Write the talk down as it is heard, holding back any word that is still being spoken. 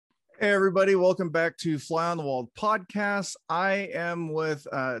Hey everybody, welcome back to Fly on the Wall podcast. I am with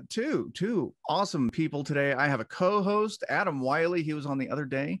two awesome people today. I have a co-host, Adam Wylie. He was on the other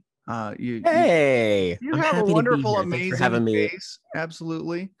day. You I'm have a happy to be wonderful, here. Thanks for amazing having me. face.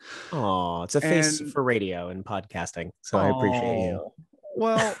 Absolutely. Oh, it's a face for radio and podcasting, so I appreciate you.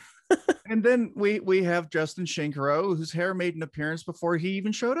 Well, and then we have Justin Shenkarow, whose hair made an appearance before he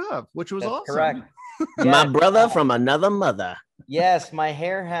even showed up, which was awesome. Correct. My brother from another mother. Yes, my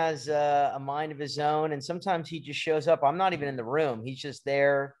hair has a mind of his own, and sometimes he just shows up. I'm not even in the room; he's just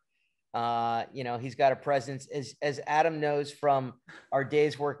there. He's got a presence, as Adam knows from our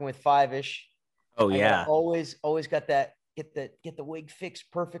days working with Five-ish. Oh yeah, always got that. Get the wig fixed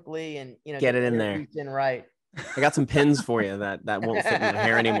perfectly, and get it in there. In right. I got some pins for you that won't fit in my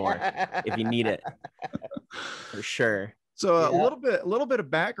hair anymore if you need it, for sure. So a little bit of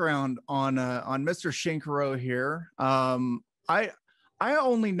background on Mr. Shenkarow here. I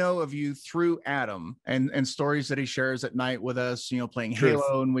only know of you through Adam and stories that he shares at night with us, playing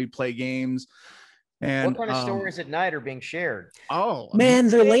Halo, and we play games. And what kind of stories at night are being shared? Oh man,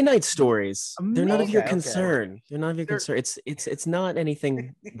 they're late night stories. They're none of your concern. Okay. They're none of your concern. It's not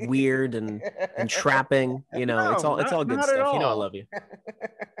anything weird and trapping. It's all good stuff. I love you.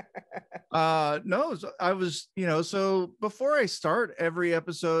 No, I was, so before I start every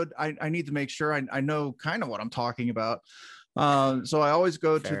episode, I need to make sure I know kind of what I'm talking about. So I always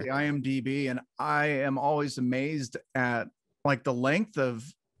go to the IMDb, and I am always amazed at like the length of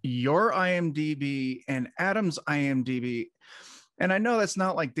your IMDb and Adam's IMDb. And I know that's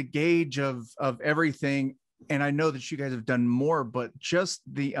not like the gauge of everything. And I know that you guys have done more, but just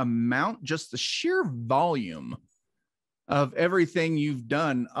the amount, just the sheer volume of everything you've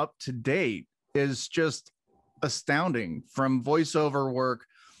done up to date is just astounding. From voiceover work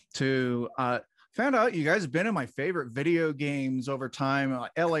to found out you guys have been in my favorite video games over time,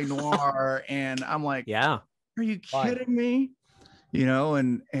 LA Noire, and I'm like, yeah, are you kidding me?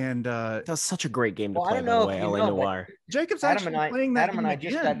 And that was such a great game to play. I don't know, by the way, LA Noire. Jacob's actually playing that. Adam and I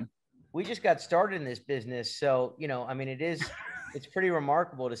just got started in this business, so it's pretty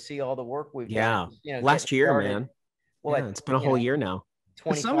remarkable to see all the work we've done. Last year, started. Man. Well, it's been a whole year now.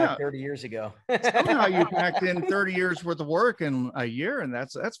 30 years ago. Somehow you packed in 30 years worth of work in a year, and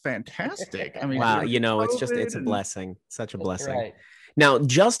that's fantastic. I mean, wow, it's a blessing. Such a blessing. Right. Now,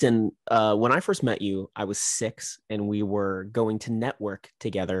 Justin, when I first met you, I was 6, and we were going to network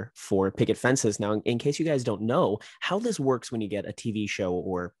together for Picket Fences. Now, in case you guys don't know how this works when you get a TV show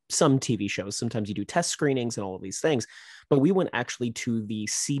or some TV shows, sometimes you do test screenings and all of these things, but we went actually to the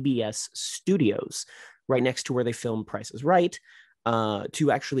CBS studios right next to where they film Price is Right,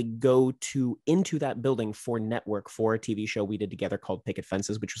 to actually go into that building for network for a TV show we did together called Picket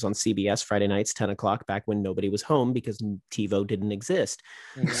Fences, which was on CBS Friday nights, 10 o'clock, back when nobody was home because TiVo didn't exist.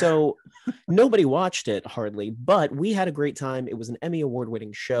 Mm-hmm. So nobody watched it hardly, but we had a great time. It was an Emmy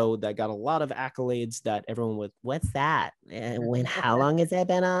award-winning show that got a lot of accolades that everyone was, what's that? How long has that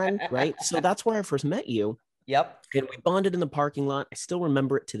been on? Right? So that's where I first met you. Yep. And we bonded in the parking lot. I still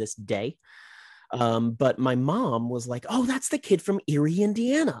remember it to this day. But my mom was like, oh, that's the kid from Erie,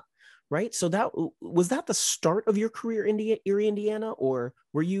 Indiana. Right. So was that the start of your career in Erie, Indiana, or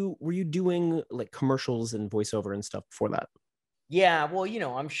were you doing like commercials and voiceover and stuff before that? Yeah, well,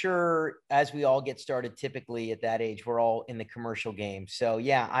 I'm sure as we all get started, typically at that age, we're all in the commercial game. So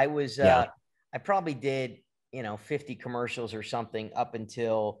yeah, I was, I probably did, 50 commercials or something up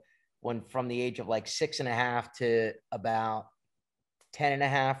until from the age of like 6.5 to about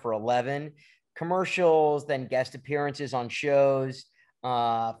 10.5 or 11. Commercials, then guest appearances on shows,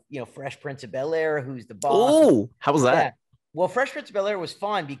 Fresh Prince of Bel-Air, who's the boss. Oh, how was that? Yeah. Well, Fresh Prince of Bel-Air was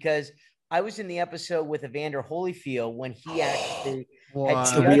fun because I was in the episode with Evander Holyfield when he actually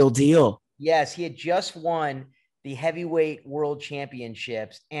It's the real deal. Yes, he had just won the heavyweight world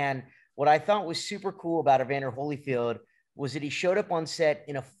championships. And what I thought was super cool about Evander Holyfield was that he showed up on set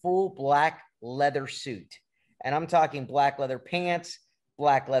in a full black leather suit. And I'm talking black leather pants,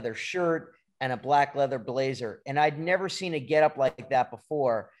 black leather shirt, and a black leather blazer. And I'd never seen a getup like that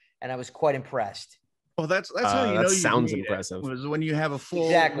before. And I was quite impressed. Well, that's how you know. Sounds impressive. Was when you have a full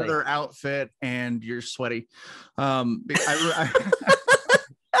leather outfit and you're sweaty. How do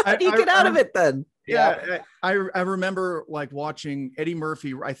you get out of it then? Yeah, I remember like watching Eddie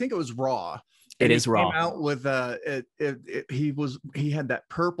Murphy. I think it was Raw. It is Raw. Came out with he had that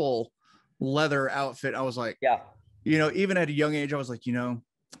purple leather outfit. I was like, even at a young age, I was like,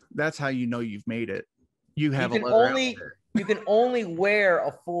 that's how you know you've made it. You have you can only wear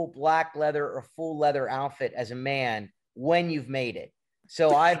a full black leather or full leather outfit as a man when you've made it.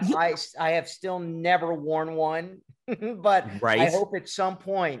 So I have still never worn one, but I hope at some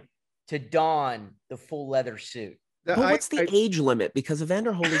point to don the full leather suit. But what's the age limit? Because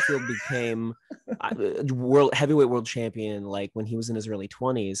Evander Holyfield became heavyweight world champion like when he was in his early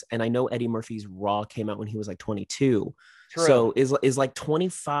 20s, and I know Eddie Murphy's Raw came out when he was like 22. True. So is like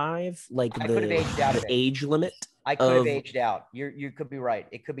 25 like the age limit? I could have aged out. You could be right.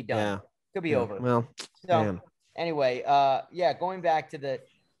 It could be done. Yeah. Could be over. Well, so anyway, going back to the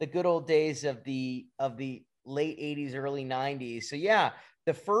good old days of the late 80s, early 90s. So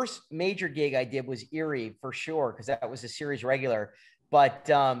the first major gig I did was Erie for sure, because that was a series regular. But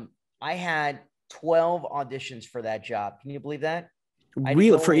I had 12 auditions for that job. Can you believe that?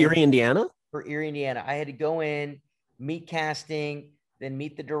 Really? For Erie, Indiana? For Erie, Indiana. I had to go in, meet casting, then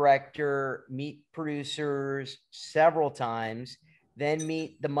meet the director, meet producers several times, then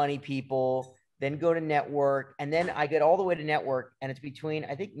meet the money people, then go to network. And then I get all the way to network, and it's between,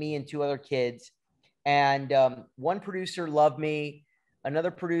 I think, me and two other kids. And one producer loved me.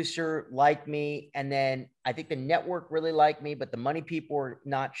 Another producer liked me. And then I think the network really liked me, but the money people were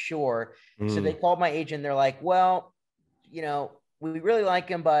not sure. So they called my agent. They're like, well, we really like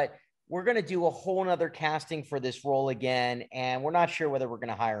him, but we're going to do a whole nother casting for this role again. And we're not sure whether we're going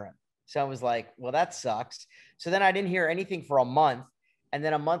to hire him. So I was like, well, that sucks. So then I didn't hear anything for a month. And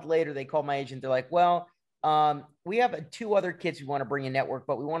then a month later, they called my agent. They're like, well, we have two other kids we want to bring in network,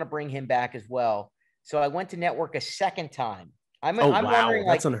 but we want to bring him back as well. So I went to network a second time. I'm wondering,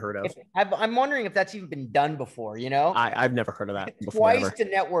 that's unheard of. I'm wondering if that's even been done before, I've never heard of that before. Twice to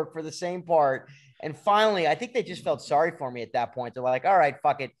network for the same part. And finally, I think they just felt sorry for me at that point. They're like, all right,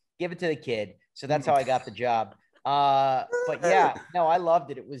 fuck it. Give it to the kid. So that's how I got the job. But I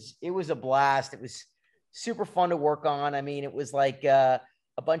loved it. It was a blast. It was super fun to work on. I mean, it was like a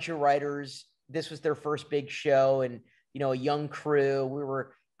bunch of writers. This was their first big show, and, a young crew. We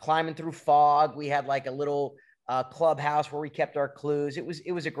were climbing through fog. We had like a little clubhouse where we kept our clues. It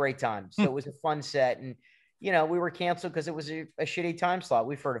was a great time. So it was a fun set. And, we were canceled because it was a shitty time slot.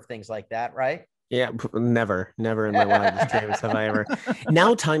 We've heard of things like that, right? Yeah, never in my wildest dreams have I ever.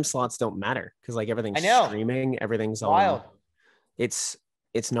 Now time slots don't matter because like everything's streaming, everything's wild. It's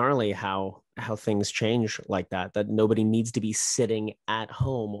gnarly how things change like that nobody needs to be sitting at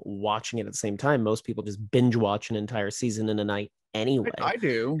home watching it at the same time. Most people just binge watch an entire season in a night anyway. I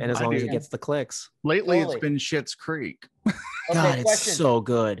do. And as long as it gets the clicks. Lately it's been Schitt's Creek. God, it's so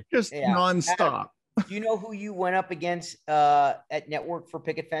good. Just nonstop. Do you know who you went up against at network for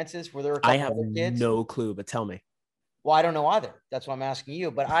Picket Fences? Were there a couple I have other kids? No clue, but tell me. Well, I don't know either. That's why I'm asking you.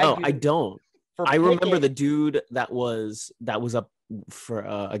 But I don't. I remember the dude that was up for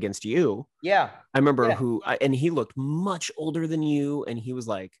against you. Yeah. I remember and he looked much older than you, and he was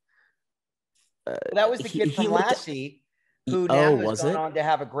like that was the kid from Lassie who now has gone on to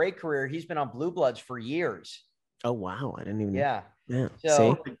have a great career. He's been on Blue Bloods for years. Oh wow, I didn't even Yeah.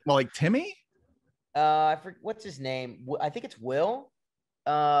 So like Timmy? I forget what's his name. I think it's Will.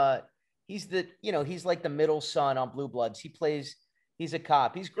 He's he's like the middle son on Blue Bloods. He's a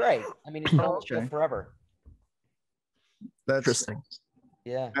cop. He's great. I mean, he's been on the show forever. That's interesting.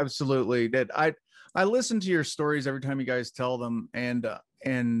 Yeah, absolutely. I listen to your stories every time you guys tell them, and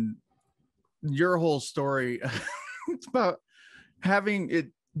your whole story it's about having it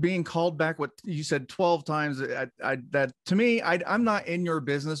being called back. What you said 12 times. That to me, I'm not in your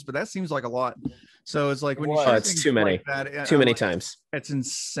business, but that seems like a lot. So it's like when it's too many, too many times. It's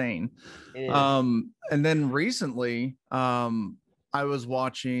insane. It is. And then recently, I was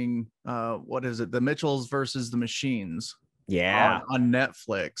watching what is it? The Mitchells versus the Machines. Yeah. On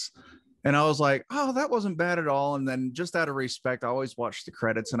Netflix. And I was like, oh, that wasn't bad at all. And then just out of respect, I always watch the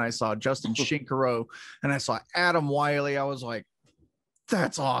credits, and I saw Justin Shenkarow and I saw Adam Wylie. I was like,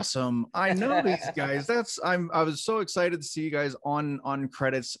 that's awesome. I know these guys. I was so excited to see you guys on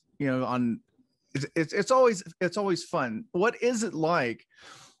credits, it's always fun. What is it like?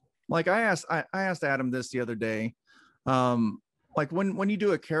 Like I asked Adam this the other day. Like when you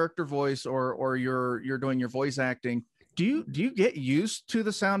do a character voice or you're doing your voice acting, do you get used to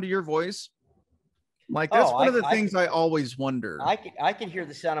the sound of your voice? Like that's one of the things I always wonder. I can hear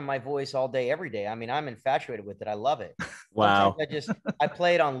the sound of my voice all day, every day. I mean, I'm infatuated with it. I love it. Wow. I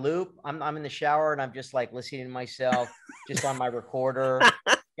play it on loop. I'm in the shower and I'm just like listening to myself just on my recorder.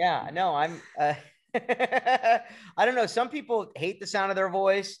 Yeah, no, I'm I don't know. Some people hate the sound of their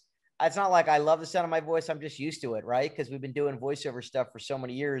voice. It's not like I love the sound of my voice. I'm just used to it, right? Because we've been doing voiceover stuff for so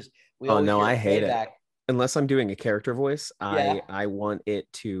many years. I hate it. Unless I'm doing a character voice, I want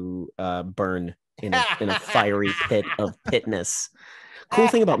it to burn in a fiery pit of pitness. Cool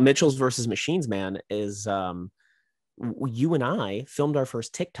thing about Mitchells versus Machines, man, is you and I filmed our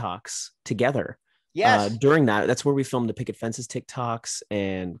first TikToks together. Yes. During that's where we filmed the Picket Fences TikToks,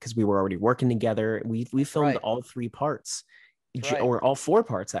 and because we were already working together, we filmed all 3 parts, or all 4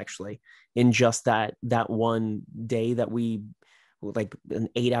 parts actually, in just that one day that we, like an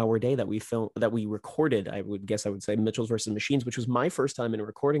 8-hour day that we filmed, that we recorded. I would say Mitchell's versus Machines, which was my first time in a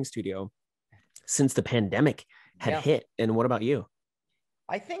recording studio since the pandemic had hit. And what about you?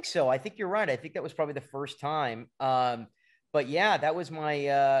 I think so. I think you're right. I think that was probably the first time. But yeah, that was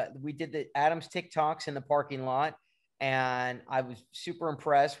my, we did the Adam's TikToks in the parking lot, and I was super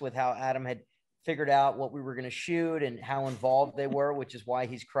impressed with how Adam had figured out what we were going to shoot and how involved they were, which is why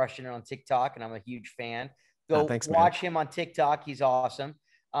he's crushing it on TikTok. And I'm a huge fan. Go watch him on TikTok. He's awesome.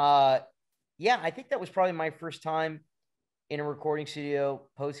 Yeah, I think that was probably my first time in a recording studio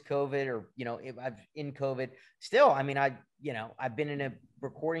post COVID, or, I've in COVID still. I mean, I've been in a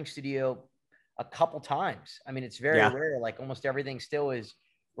recording studio a couple times. I mean, it's very rare. Like almost everything still is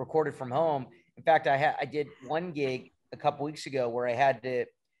recorded from home. In fact, I did one gig a couple weeks ago where I had to,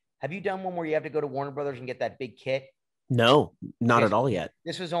 have you done one where you have to go to Warner Brothers and get that big kit? No, not at all yet.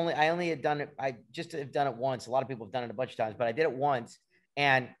 I only had done it. I just have done it once. A lot of people have done it a bunch of times, but I did it once.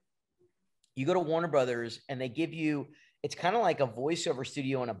 And you go to Warner Brothers and they give you, it's kind of like a voiceover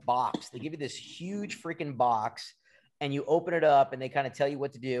studio in a box. They give you this huge freaking box, and you open it up and they kind of tell you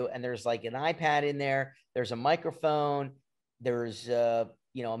what to do. And there's like an iPad in there. There's a microphone. There's a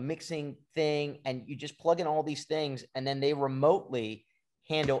mixing thing, and you just plug in all these things, and then they remotely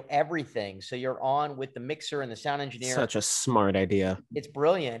handle everything. So you're on with the mixer and the sound engineer. Such a smart idea. It's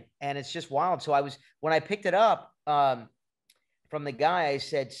brilliant. And it's just wild. So when I picked it up from the guy, I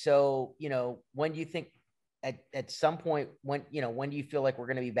said, so, when do you think at some point, when do you feel like we're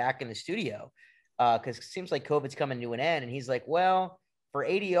going to be back in the studio? Because it seems like COVID's coming to an end. And he's like, well, for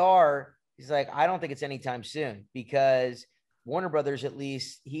ADR, he's like, I don't think it's anytime soon, because Warner Brothers, at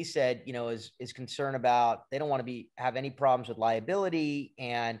least he said, is concerned about, they don't want to have any problems with liability.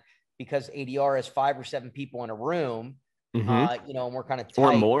 And because ADR is 5 or 7 people in a room, and we're kind of tight.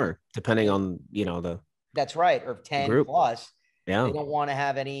 Or more, depending on, that's right. Or 10 group. Plus. Yeah. They don't want to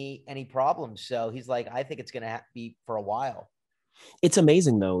have any problems. So he's like, I think it's going to be for a while. It's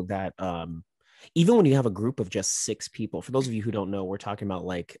amazing though, that, even when you have a group of just 6 people, for those of you who don't know, we're talking about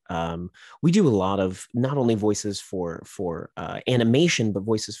like, we do a lot of not only voices for animation, but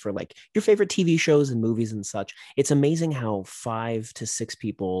voices for like your favorite TV shows and movies and such. It's amazing how 5 to 6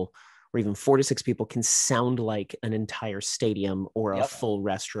 people, or even 4 to 6 people, can sound like an entire stadium or a full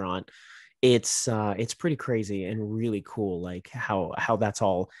restaurant. It's pretty crazy and really cool, like how that's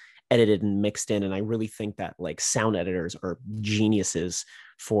all edited and mixed in. And I really think that like sound editors are geniuses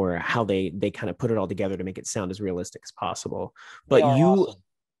for how they kind of put it all together to make it sound as realistic as possible. But you, awesome.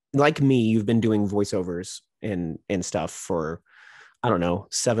 Like me, you've been doing voiceovers and stuff for, I don't know,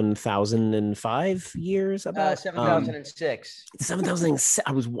 7,005 years, about 7,006. 7,006.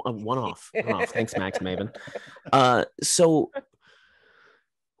 I was one off. Thanks, Max Maven. So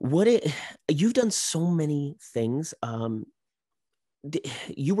you've done so many things.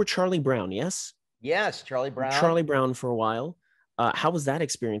 You were Charlie Brown, yes? Yes, Charlie Brown. Charlie Brown for a while. How was that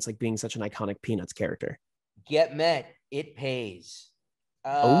experience, like being such an iconic Peanuts character? Get met, it pays.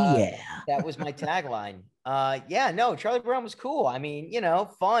 Oh yeah, that was my tagline. Yeah, no, Charlie Brown was cool. I mean,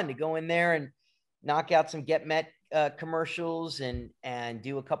 fun to go in there and knock out some Get Met commercials and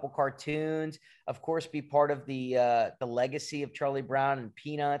do a couple cartoons. Of course, be part of the legacy of Charlie Brown and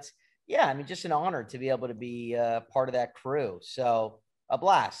Peanuts. Yeah, I mean, just an honor to be able to be part of that crew. So a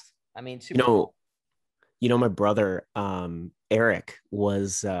blast. I mean, super cool. My brother, Eric,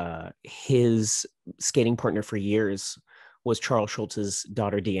 was his skating partner for years was Charles Schultz's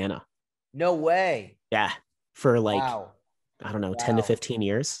daughter, Deanna. No way. Yeah. For like, I don't know, 10 to 15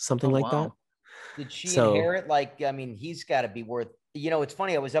 years, something like that. Did she inherit? Like, I mean, he's got to be worth, it's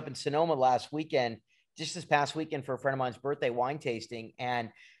funny. I was up in Sonoma last weekend, just this past weekend, for a friend of mine's birthday wine tasting. And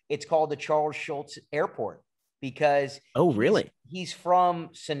it's called the Charles Schultz Airport because he's from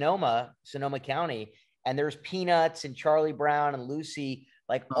Sonoma County, and there's Peanuts and Charlie Brown and Lucy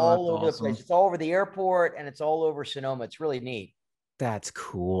like all over the place. It's all over the airport and it's all over Sonoma. It's really neat. That's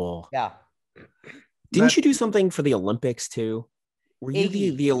cool. Yeah. Didn't you do something for the Olympics too? Were you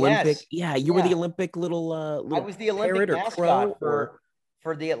the Olympic? Yes. Yeah, you were the Olympic little I was the Olympic mascot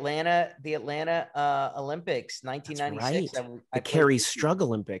for the Atlanta Olympics, 1996. Right. The Carrie Strug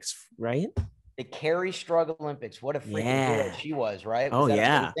Olympics, right? The Carrie Strug Olympics. What a freaking girl she was, right?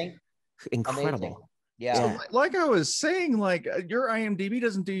 Was incredible. Amazing. Yeah. So like I was saying, like your IMDb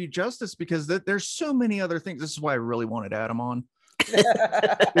doesn't do you justice because there's so many other things. This is why I really wanted Adam on.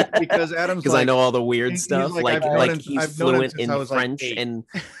 Because Adam's because I know all the weird stuff. like, he's fluent in French and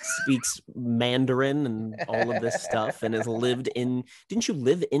speaks Mandarin and all of this stuff, and has lived in. Didn't you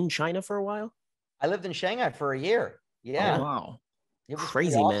live in China for a while? I lived in Shanghai for a year. Yeah. Oh, wow. It was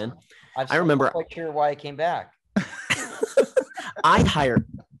crazy, awesome. man. I remember. I'm not quite sure why I came back. I hired.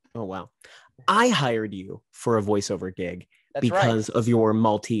 Oh wow. I hired you for a voiceover gig because of your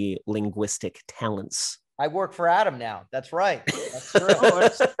multi-linguistic talents. I work for Adam now. That's right. That's true.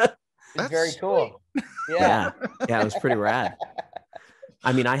 That's very cool. Yeah. It was pretty rad.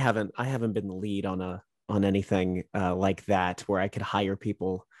 I mean, I haven't been the lead on anything like that where I could hire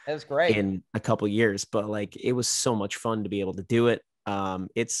people. That was great in a couple years, but like it was so much fun to be able to do it.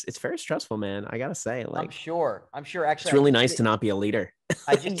 It's very stressful, man. I gotta say, like, I'm sure. Actually, it's really nice to not be a leader.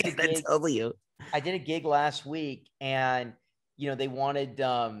 I just did a gig. Tell you. I did a gig last week, and they wanted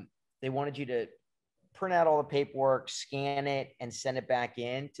you to print out all the paperwork, scan it, and send it back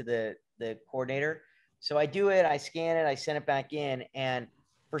in to the coordinator. So I do it, I scan it, I send it back in, and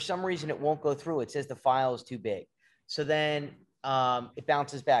for some reason it won't go through. It says the file is too big. So then it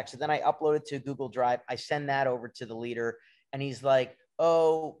bounces back. So then I upload it to Google Drive. I send that over to the leader, and he's like,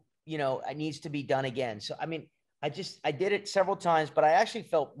 oh, it needs to be done again. So, I mean, I did it several times, but I actually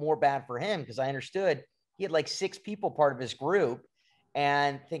felt more bad for him because I understood he had like 6 people part of his group,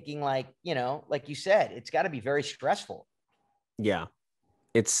 and thinking like, like you said, it's got to be very stressful. Yeah,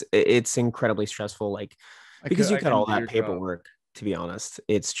 it's incredibly stressful. Like, because you got all that paperwork, to be honest,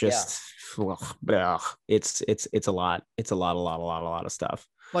 it's just, it's a lot. It's a lot of stuff.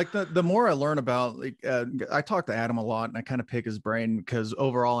 Like the more I learn about, like, I talk to Adam a lot, and I kind of pick his brain because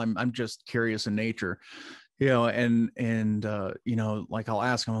overall I'm just curious in nature, and like I'll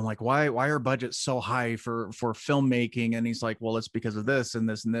ask him, I'm like, why are budgets so high for filmmaking? And he's like, well, it's because of this and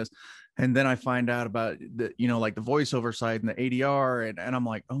this and this. And then I find out about the, like the voiceover side and the ADR, and I'm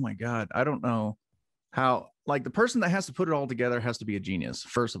like, oh my God, I don't know how, like, the person that has to put it all together has to be a genius,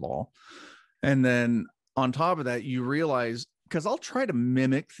 first of all. And then on top of that, you realize, because I'll try to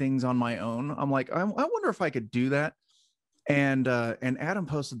mimic things on my own. I'm like, I wonder if I could do that. And Adam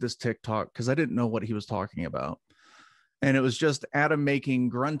posted this TikTok because I didn't know what he was talking about. And it was just Adam making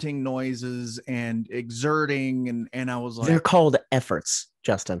grunting noises and exerting. And I was like, they're called efforts,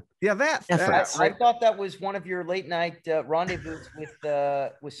 Justin. Yeah, that efforts. I thought that was one of your late night rendezvous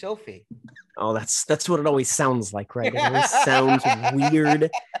with Sophie. Oh, that's what it always sounds like, right? It always sounds weird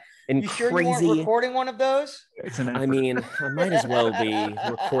and crazy. You weren't recording one of those? I mean, I might as well be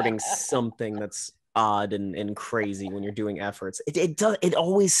recording something that's odd and crazy when you're doing efforts. It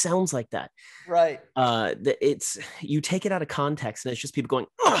always sounds like that, right? It's, you take it out of context and it's just people going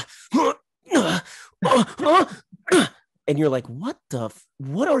and you're like, what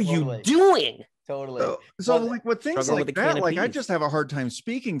are you doing? Totally. So like with things like that, like I just have a hard time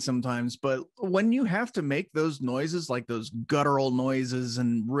speaking sometimes, but when you have to make those noises, like those guttural noises,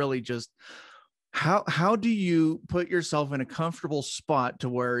 and really just how do you put yourself in a comfortable spot to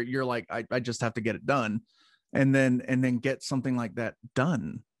where you're like, I just have to get it done, and then get something like that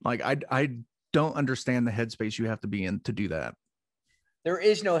done? Like I don't understand the headspace you have to be in to do that. There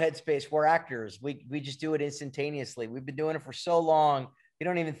is no headspace. We're actors. We just do it instantaneously. We've been doing it for so long. We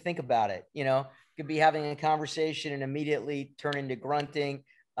don't even think about it. Could be having a conversation and immediately turn into grunting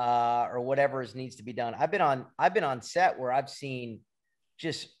or whatever needs to be done. I've been on set where I've seen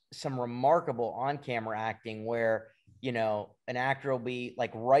just some remarkable on-camera acting where, an actor will be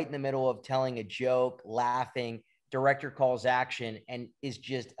like right in the middle of telling a joke, laughing, director calls action, and is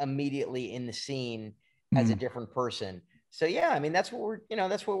just immediately in the scene as a different person. So yeah, I mean, that's what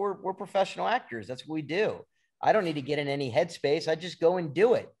we're professional actors. That's what we do. I don't need to get in any headspace. I just go and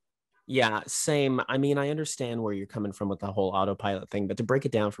do it. Yeah, same. I mean, I understand where you're coming from with the whole autopilot thing, but to break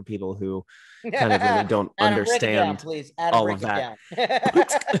it down for people who kind of really don't understand all of that.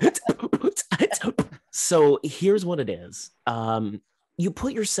 So here's what it is. You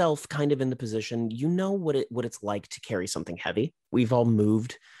put yourself kind of in the position, what it's like to carry something heavy. We've all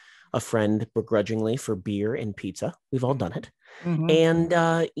moved a friend begrudgingly for beer and pizza. We've all done it. Mm-hmm.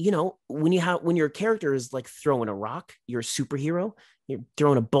 And when your character is like throwing a rock, you're a superhero, you're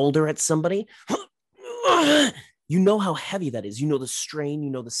throwing a boulder at somebody, you know how heavy that is. You know the strain, you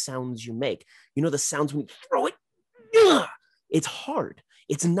know the sounds you make, you know the sounds when you throw it. It's hard.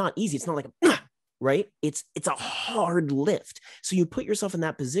 It's not easy. It's not like right? It's a hard lift. So you put yourself in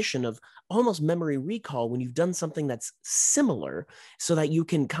that position of almost memory recall when you've done something that's similar, so that you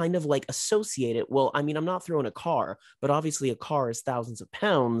can kind of like associate it. Well, I mean, I'm not throwing a car, but obviously a car is thousands of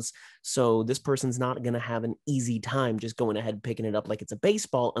pounds. So this person's not going to have an easy time just going ahead and picking it up like it's a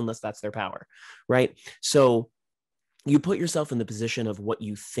baseball, unless that's their power, right? So you put yourself in the position of what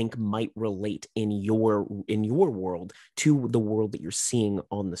you think might relate in your world to the world that you're seeing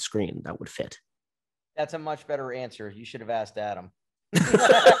on the screen that would fit. That's a much better answer. You should have asked Adam.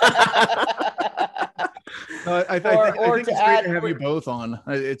 No, I think it's great to have you both on.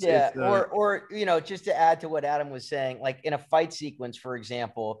 Or you know, just to add to what Adam was saying, like in a fight sequence, for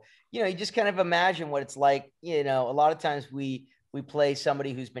example, you know, you just kind of imagine what it's like. You know, a lot of times we play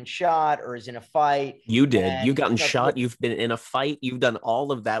somebody who's been shot or is in a fight. You did. You've gotten shot. You've been in a fight. You've done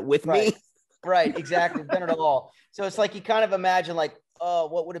all of that with me. Right. Exactly. Done it all. So it's like you kind of imagine like, oh,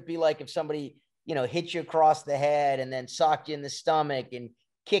 what would it be like if somebody, you know, hit you across the head and then socked you in the stomach and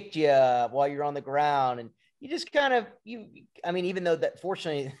kicked you while you're on the ground. And you just kind of, I mean, even though that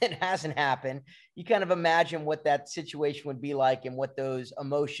fortunately it hasn't happened, you kind of imagine what that situation would be like and what those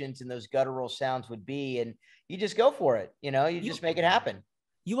emotions and those guttural sounds would be. And you just go for it. You know, you just make it happen.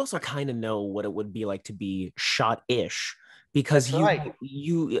 You also kind of know what it would be like to be shot-ish, because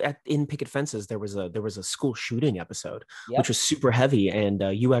in Picket Fences, there was a school shooting episode, which was super heavy. And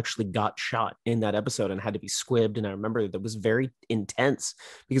you actually got shot in that episode and had to be squibbed. And I remember that was very intense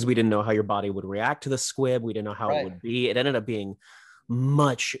because we didn't know how your body would react to the squib. We didn't know how it would be. It ended up being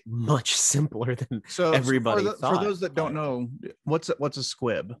much, much simpler than everybody thought. For those that don't know, what's a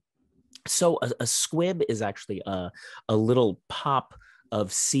squib? So a squib is actually a little pop of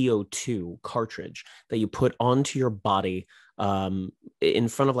CO2 cartridge that you put onto your body in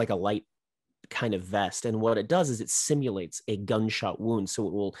front of like a light kind of vest. And what it does is it simulates a gunshot wound.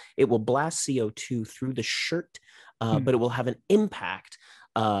 So it will blast CO2 through the shirt, but it will have an impact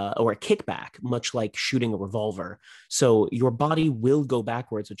or a kickback, much like shooting a revolver. So your body will go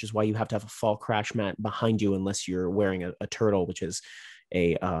backwards, which is why you have to have a fall crash mat behind you unless you're wearing a turtle, which is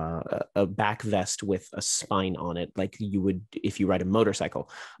a back vest with a spine on it, like you would if you ride a motorcycle.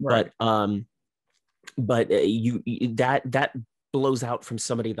 Right. But that blows out from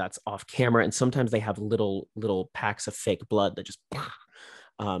somebody that's off camera, and sometimes they have little packs of fake blood that just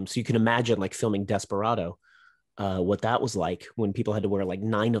so you can imagine like filming Desperado, what that was like when people had to wear like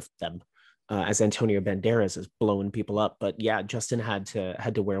 9 of them as Antonio Banderas is blowing people up. But yeah, Justin had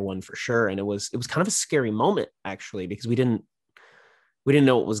to wear one for sure, and it was kind of a scary moment actually, because we didn't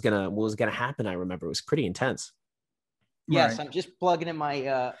know what was gonna happen. I remember it was pretty intense. Yes, right. I'm just plugging in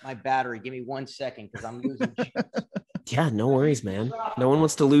my my battery. Give me 1 second because I'm losing juice. Yeah, no worries, man. No one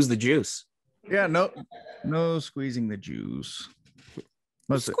wants to lose the juice. Yeah, no squeezing the juice.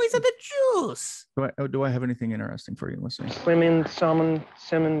 Squeezing the juice. Do I have anything interesting for you? Let's see. Swimming, Swanson.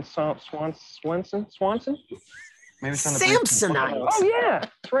 Maybe Samsonite. Oh yeah,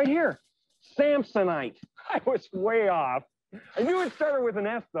 it's right here. Samsonite. I was way off. I knew it started with an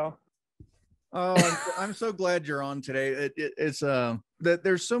S though. Oh, I'm so glad you're on today. It's that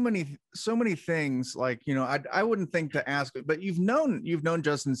there's so many things, like, you know, I wouldn't think to ask, but you've known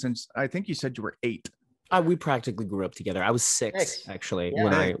Justin since I think you said you were 8. We practically grew up together. I was 6 actually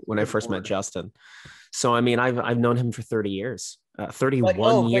when I first met Justin. So I mean, I've known him for 30 years,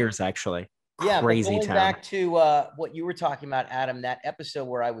 31 years actually. Yeah, crazy but going town. back to what you were talking about, Adam, that episode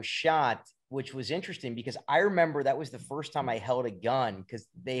where I was shot, which was interesting because I remember that was the first time I held a gun, because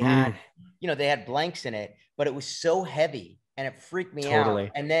they had, you know, they had blanks in it, but it was so heavy and it freaked me out.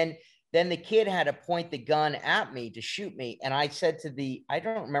 And then the kid had to point the gun at me to shoot me. And I said to I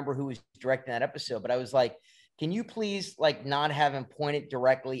don't remember who was directing that episode, but I was like, can you please like not have him point it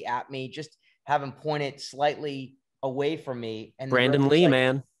directly at me? Just have him point it slightly away from me. And Brandon Lee, like,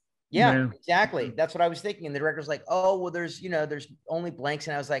 man. Yeah, exactly. That's what I was thinking. And the director's like, oh, well, there's only blanks.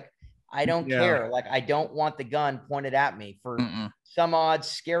 And I was like, I don't care. Like, I don't want the gun pointed at me for some odd,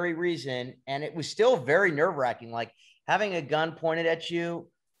 scary reason. And it was still very nerve-wracking. Like, having a gun pointed at you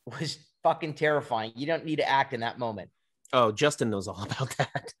was fucking terrifying. You don't need to act in that moment. Oh, Justin knows all about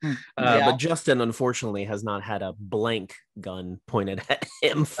that. But Justin, unfortunately, has not had a blank gun pointed at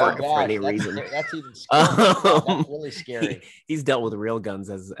him for any reason. That's even scary. That's really scary. He's dealt with real guns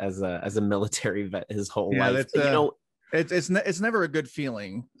as a military vet his whole life. That's, you know, it's never a good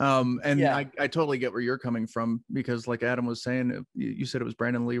feeling. And I totally get where you're coming from, because like Adam was saying, you said it was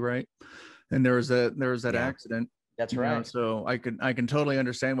Brandon Lee, right? And there was that accident. That's right. Know, so I can totally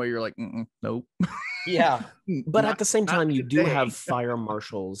understand why you're like, nope. Yeah. But at the same time, you do have fire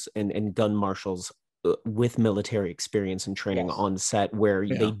marshals and gun marshals with military experience and training on set, where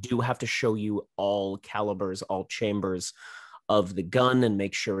they do have to show you all calibers, all chambers of the gun, and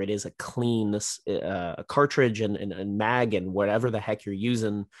make sure it is a clean cartridge and mag and whatever the heck you're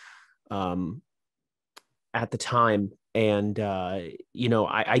using at the time. And you know,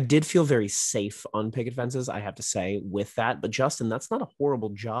 I did feel very safe on Picket Fences, I have to say, with that. But Justin, that's not a horrible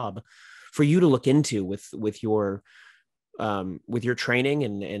job for you to look into with your with your training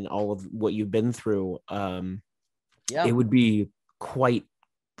and all of what you've been through, it would be quite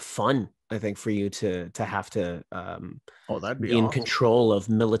fun, I think, for you to have to that'd be in control of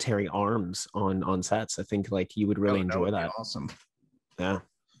military arms on sets. I think like you would really enjoy that. Awesome. Yeah,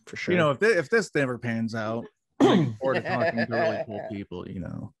 for sure. You know, if this never pans out, I'm looking forward to talking to really cool people, you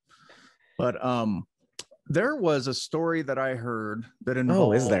know. But there was a story that I heard that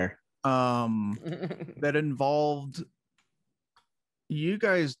involved is there? That involved you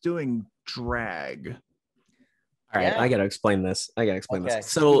guys doing drag. All right, I gotta explain this. This.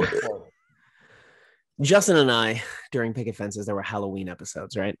 So Justin and I, during Picket Fences, there were Halloween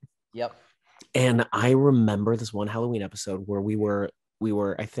episodes, right? Yep. And I remember this one Halloween episode where we were,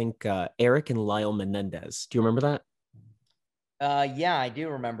 I think, Eric and Lyle Menendez. Do you remember that? Yeah, I do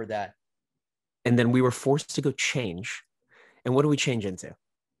remember that. And then we were forced to go change. And what do we change into?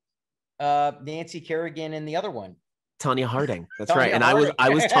 Nancy Kerrigan and the other one. Tanya Harding. That's right. And I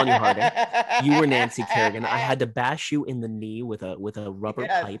was Tanya Harding. You were Nancy Kerrigan. I had to bash you in the knee with a rubber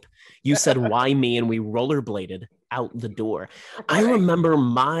pipe. You said, "Why me?" And we rollerbladed out the door. Right. I remember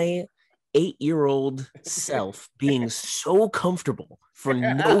my 8-year-old self being so comfortable for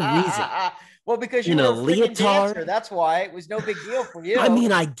no reason. Well, because you were a leotard. Dancer, that's why it was no big deal for you. I mean,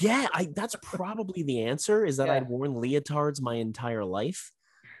 that's probably the answer, is that I'd worn leotards my entire life.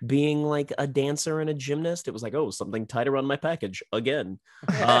 Being like a dancer and a gymnast, it was like, oh, something tied around my package again.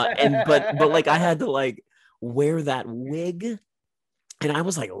 But like I had to like wear that wig, and I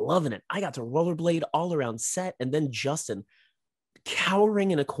was like loving it. I got to rollerblade all around set, and then Justin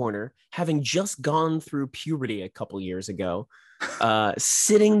cowering in a corner, having just gone through puberty a couple years ago,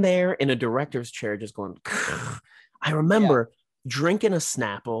 sitting there in a director's chair, just going. I remember drinking a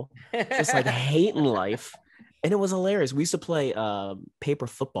Snapple, just like hating life. And it was hilarious. We used to play paper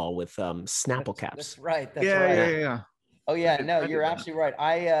football with Snapple caps. That's right. That's right. Yeah. Oh yeah. No, you're absolutely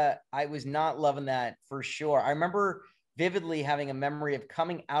right. I was not loving that for sure. I remember vividly having a memory of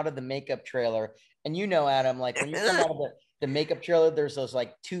coming out of the makeup trailer. And you know, Adam, like when you come out of the makeup trailer, there's those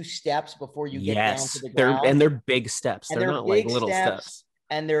like 2 steps before you get down to the ground. They're big steps. They're not like little steps.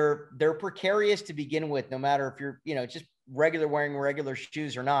 And they're precarious to begin with, no matter if you're, just wearing regular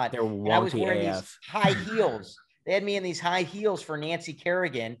shoes or not. They're wonky. I was wearing these high heels. They had me in these high heels for Nancy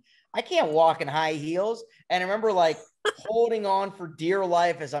Kerrigan. I can't walk in high heels. And I remember like holding on for dear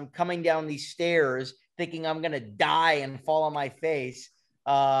life as I'm coming down these stairs, thinking I'm going to die and fall on my face.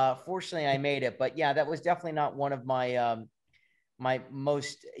 Fortunately, I made it. But yeah, that was definitely not one of my my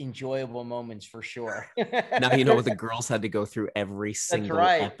most enjoyable moments for sure. Now you know what the girls had to go through every single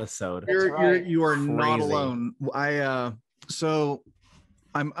episode. You are not alone. So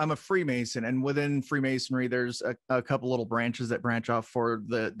I'm a Freemason, and within Freemasonry, there's a couple little branches that branch off for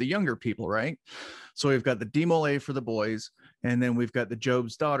the younger people, right? So we've got the Demole for the boys, and then we've got the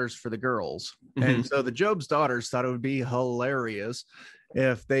Job's Daughters for the girls. Mm-hmm. And so the Job's Daughters thought it would be hilarious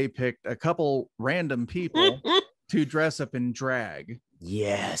if they picked a couple random people to dress up in drag.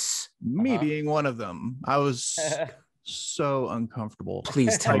 Yes. Me being one of them. I was so uncomfortable.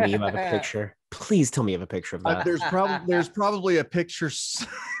 Please tell me you have a picture. Please tell me you have a picture of that. There's probably a picture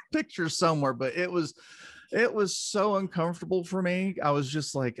somewhere, but it was so uncomfortable for me. I was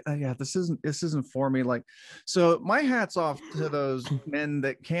just like, oh, yeah, this isn't for me. Like, so my hat's off to those men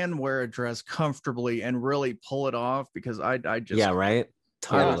that can wear a dress comfortably and really pull it off, because I just right.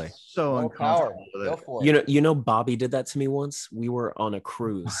 Totally. So uncomfortable with it. You know, Bobby did that to me once. We were on a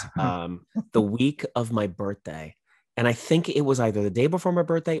cruise the week of my birthday. And I think it was either the day before my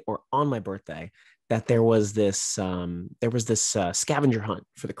birthday or on my birthday that there was this scavenger hunt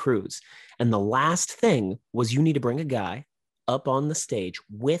for the cruise. And the last thing was you need to bring a guy up on the stage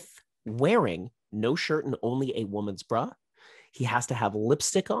wearing no shirt and only a woman's bra. He has to have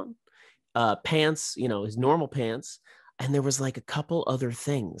lipstick on, pants, his normal pants. And there was like a couple other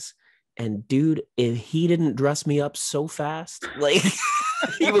things. And dude, if he didn't dress me up so fast, like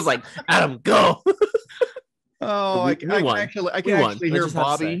he was like, Adam, go. Oh, I can actually hear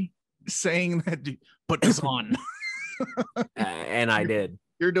Bobby saying that, put this on. And I did.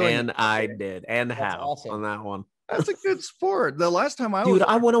 You're doing and I did. And how awesome. On that one. That's a good sport. The last time I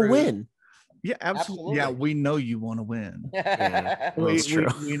I want to win. Yeah, absolutely. Yeah, we know you want to win. Yeah, we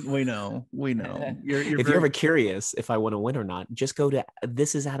know. If you're ever curious if I want to win or not, just go to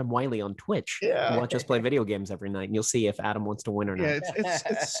This Is Adam Wylie on Twitch. Yeah. And watch us play video games every night, and you'll see if Adam wants to win or not. Yeah,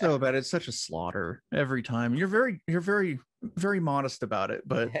 it's so bad. It's such a slaughter every time. You're very, very modest about it,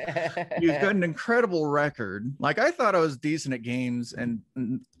 but you've got an incredible record. Like, I thought I was decent at games, and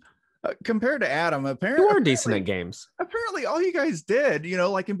compared to Adam, You apparently are decent at games. Apparently, all you guys did,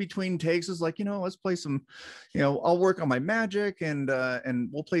 like in between takes, is like, let's play some, I'll work on my magic and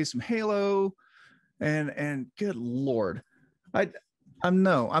we'll play some Halo, and good Lord, I'm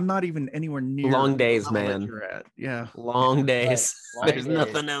not even anywhere near long days, the level that man. you're at. Yeah, long days. Long There's days.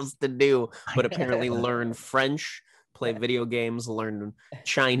 nothing else to do but apparently learn French, play video games, learn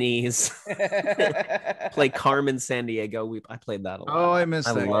Chinese, play Carmen Sandiego. I played that a lot. Oh, I missed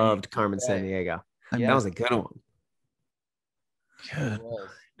I that. loved Carmen Right. Sandiego. Yeah. That was a good one. Good.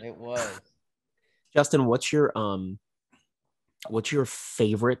 It was. Justin, what's your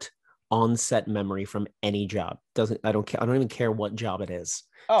favorite on-set memory from any job? I don't even care what job it is.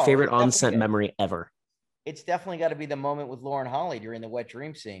 Favorite on-set memory ever. It's definitely got to be the moment with Lauren Holly during the wet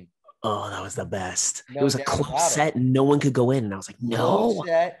dream scene. Oh, that was the best. No it was a doubt close about set and no one could go in. And I was like, no. Close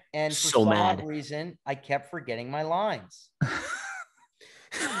set, and for So some mad. reason, I kept forgetting my lines.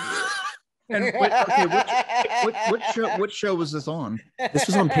 And what show was this on? This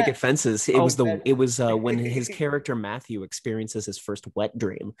was on Picket Fences. It was Oh, when his character Matthew experiences his first wet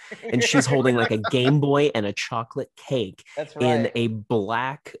dream, and she's holding like a Game Boy and a chocolate cake That's right. in a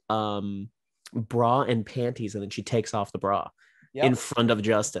black bra and panties, and then she takes off the bra in front of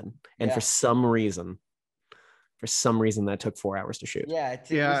Justin. And for some reason that took 4 hours to shoot. Yeah,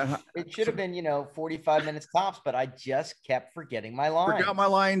 it should have been 45 minutes tops, but I just kept forgetting my lines. Forgot my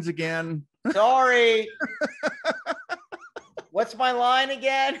lines again. Sorry. What's my line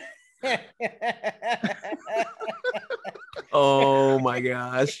again? Oh my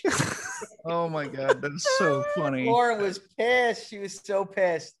gosh. Oh my God, that's so funny. Lauren was pissed. She was so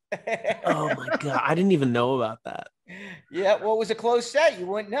pissed. Oh my God, I didn't even know about that. Yeah, well, it was a closed set. You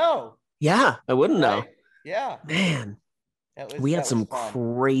wouldn't know. Yeah, I wouldn't know. Right? Yeah, Man, we had some fun.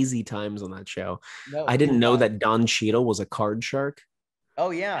 crazy times on that show. No, I didn't know that Don Cheadle was a card shark. Oh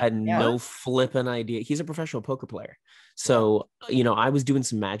yeah, I had no flipping idea. He's a professional poker player. So, I was doing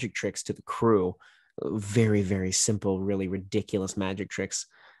some magic tricks to the crew, very, very simple, really ridiculous magic tricks.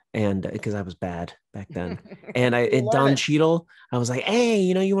 And because I was bad back then. And Don Cheadle, I was like, hey,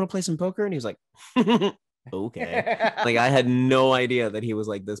 you want to play some poker? And he was like, okay. Like I had no idea that he was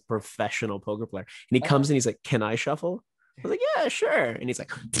like this professional poker player. And he comes and he's like, can I shuffle? I was like, yeah, sure. And he's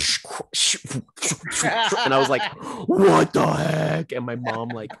like, and I was like, what the heck? And my mom,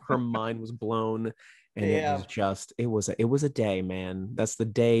 like, her mind was blown. And it was a day, man. That's the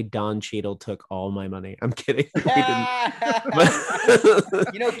day Don Cheadle took all my money. I'm kidding. He didn't.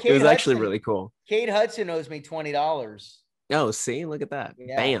 It was actually really cool. Kate Hudson owes me $20. Oh, see, look at that.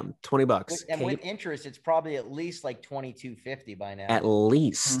 Yeah. Bam, $20. And with interest, it's probably at least like $22.50 by now. At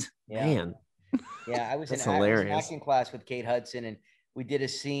least, man. Yeah, I was in acting class with Kate Hudson, and we did a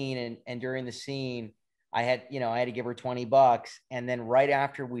scene, and during the scene, I had to give her $20, and then right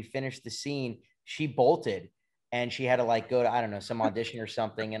after we finished the scene, she bolted, and she had to like go to, I don't know, some audition or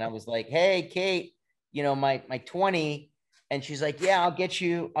something, and I was like, hey, Kate, my 20, and she's like, yeah, I'll get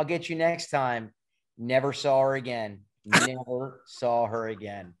you next time. Never saw her again. Never saw her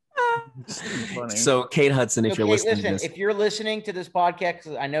again. So Kate Hudson, if you're listening to this, if you're listening to this podcast,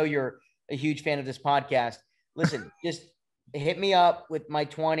 'cause I know you're a huge fan of this podcast, listen, just hit me up with my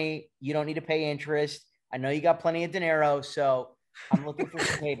 20. You don't need to pay interest. I know you got plenty of dinero, so I'm looking for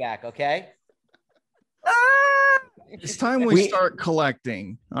some payback. Okay. It's time we start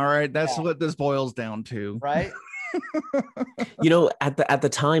collecting. All right. That's what this boils down to. Right. At the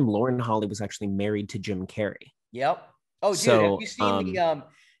time, Lauren Holly was actually married to Jim Carrey. Yep. Oh, dude, have you seen the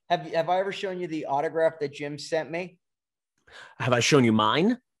have I ever shown you the autograph that Jim sent me? Have I shown you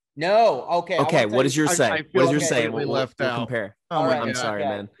mine? No. Okay. Okay. What does yours say? What does yours say? We left out. Compare. Oh, right, I'm sorry,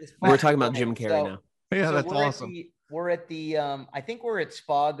 man. We're talking about Jim Carrey now. Yeah, that's awesome. We're at the I think we're at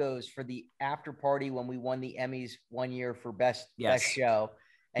Spago's for the after party when we won the Emmys one year for best show.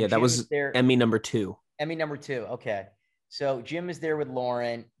 And that was there. Emmy number 2. Emmy number 2. Okay. So Jim is there with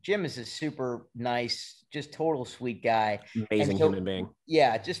Lauren. Jim is a super nice, just total sweet guy. Amazing human being.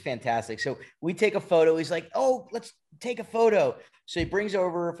 Yeah, just fantastic. So we take a photo. He's like, oh, let's take a photo. So he brings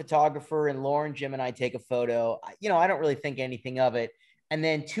over a photographer, and Lauren, Jim, and I take a photo. I don't really think anything of it. And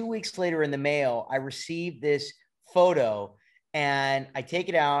then 2 weeks later in the mail, I received this photo, and I take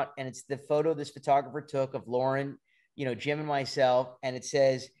it out, and it's the photo this photographer took of Lauren, Jim and myself. And it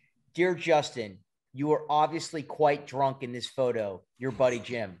says, "Dear Justin, you are obviously quite drunk in this photo. Your buddy,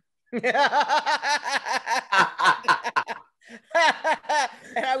 Jim."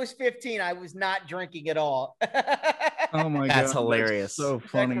 And I was 15. I was not drinking at all. Oh my God. That's hilarious. That's so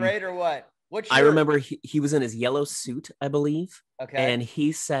funny. Is that great or what? I remember he was in his yellow suit, I believe. Okay. And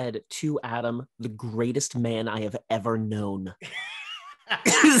he said to Adam, "The greatest man I have ever known."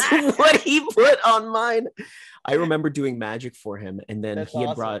 is what he put on mine. I remember doing magic for him, and then That's he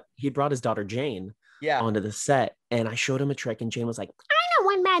awesome. brought his daughter Jane onto the set, and I showed him a trick, and Jane was like, "I know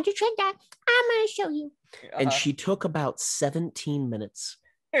one magic trick that I'm going to show you," and she took about 17 minutes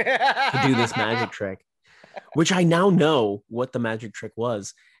to do this magic trick, which I now know what the magic trick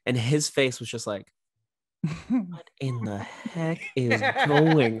was, and his face was just like, "What in the heck is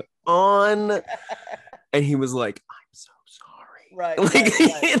going on?" And he was like, "I'm so sorry." Right.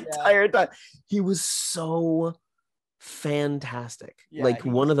 The entire time. He was so fantastic. Yeah, like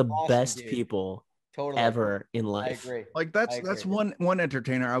one of the awesome, best dude. People Totally. ever in life. I agree. Like that's one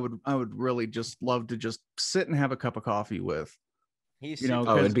entertainer I would really just love to just sit and have a cup of coffee with. He's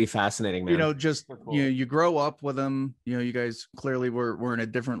it'd be fascinating, man. Just cool. You grow up with him. You guys clearly were in a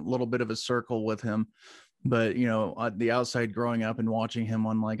different little bit of a circle with him. But the outside growing up and watching him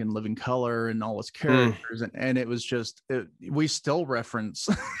on like in Living Color and all his characters, and it was just we still reference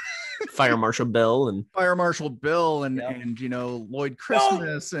Fire Marshal Bill and Lloyd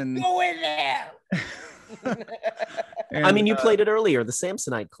Christmas and go in there. And, I mean, you played it earlier, the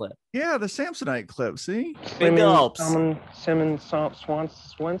Samsonite clip. Yeah, the Samsonite clip. See, big gulps. Simmons,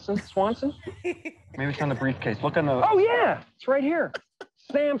 Swanson. Maybe it's on the briefcase. Look on the. Oh yeah, it's right here.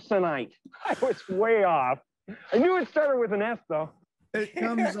 Samsonite. I was way off. I knew it started with an S though. It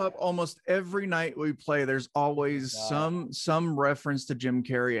comes up almost every night we play. There's always some reference to Jim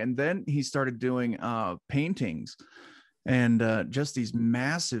Carrey, and then he started doing paintings and just these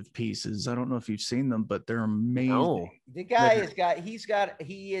massive pieces. I don't know if you've seen them, but they're amazing. No. The guy he has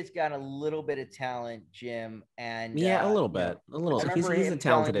got a little bit of talent, Jim, and a little bit. He's a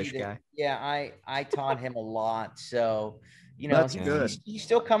talented-ish guy. Yeah, I taught him a lot, so. That's good. He's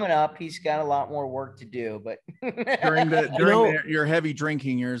still coming up. He's got a lot more work to do, but during your heavy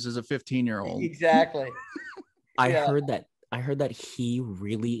drinking years as a 15-year-old. Exactly. I heard that he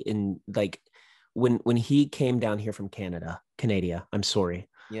really when he came down here from Canada, I'm sorry.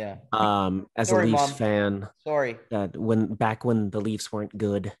 Yeah. As a Leafs Mom. fan. Sorry. That when the Leafs weren't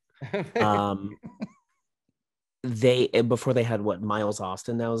good. Before they had Miles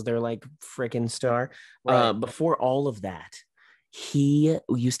Austin, that was their like freaking star. Right. Before all of that, he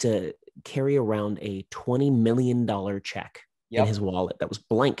used to carry around a $20 million check in his wallet that was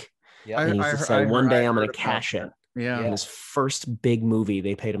blank. Yeah. And he used to say, one day I'm going to cash it. Yeah. In his first big movie,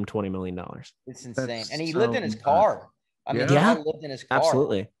 they paid him $20 million. It's insane. And he lived in his car. I mean, yeah, he lived in his car.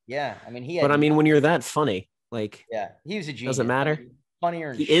 Absolutely. Yeah. I mean, when you're that funny, like, yeah, he was a genius. Doesn't matter.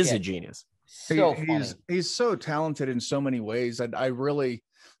 Funnier. He is a genius. So funny. He's so talented in so many ways. I really,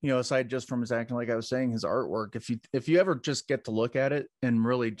 aside just from his acting, like I was saying, his artwork, if you ever just get to look at it and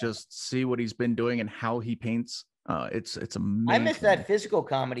really just see what he's been doing and how he paints, it's amazing. I miss that physical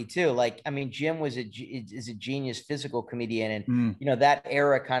comedy too. Like, I mean, Jim is a genius physical comedian, and that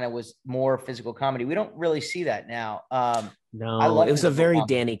era kind of was more physical comedy. We don't really see that now. No, it was a very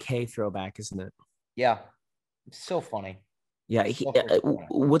comedy. Danny Kaye throwback, isn't it? Yeah, it's so funny. Yeah,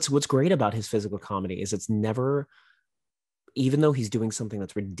 what's great about his physical comedy is it's never, even though he's doing something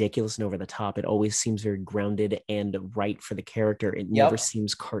that's ridiculous and over the top, it always seems very grounded and right for the character. It never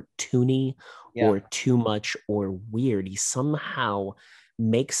seems cartoony or too much or weird. He somehow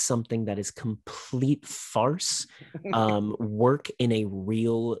makes something that is complete farce work in a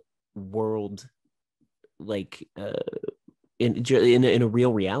real world, like in a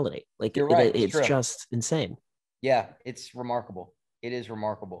real reality. Like You're right. It's just insane. Yeah, it's remarkable. It is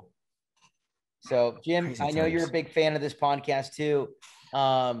remarkable. So, Jim, Crazy I know times. you're a big fan of this podcast too.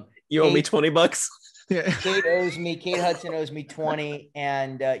 You owe me $20. Yeah. Kate Hudson owes me 20,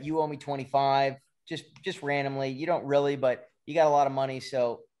 and you owe me 25. Just randomly. You don't really, but you got a lot of money,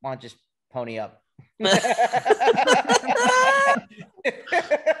 so why don't you just pony up?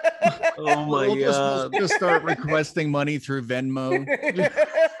 Oh my God. We'll just start requesting money through Venmo.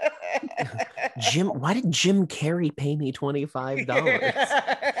 Why did Jim Carrey pay me $25?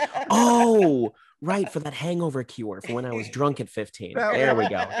 Oh, right, for that hangover cure for when I was drunk at 15. There we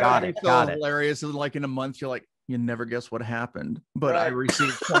go. Got it. Hilarious. Like in a month, you're like, you never guess what happened, but I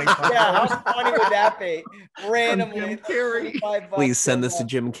received $25. Yeah, how funny would that be? Randomly, Jim Carrey. Please send this to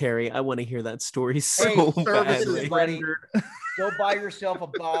Jim Carrey. I want to hear that story so badly. Go buy yourself a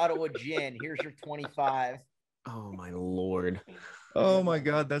bottle of gin. Here's your 25. Oh my Lord. Oh my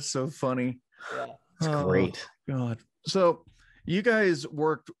God, that's so funny. Yeah, it's great. God. So you guys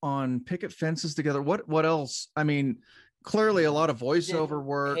worked on Picket Fences together. What else? I mean, clearly a lot of voiceover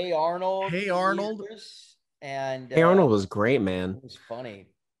work. Hey Arnold. And Hey Arnold was great, man. It was funny.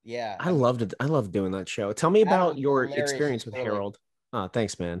 Yeah. I loved it. I loved doing that show. Tell me about your experience with Harold. Oh,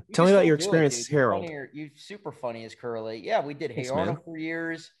 thanks, man. Tell me about your experience, Harold. You're super funny as Curly. Yeah, we did Hey Arnold for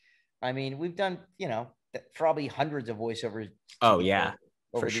years. I mean, we've done, probably hundreds of voiceovers. Oh yeah,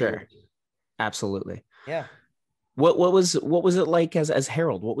 for sure. Absolutely. Yeah. What was it like as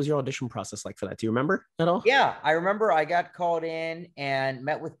Harold? What was your audition process like for that? Do you remember at all? Yeah, I remember I got called in and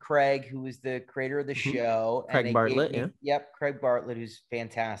met with Craig, who was the creator of the show. Craig Bartlett, Yep, Craig Bartlett, who's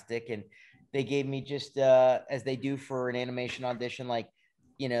fantastic. And they gave me just as they do for an animation audition, like,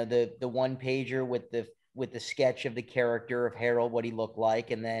 the one pager with the sketch of the character of Harold, what he looked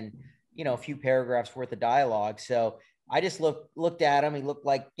like, and then a few paragraphs worth of dialogue. So I just looked at him. He looked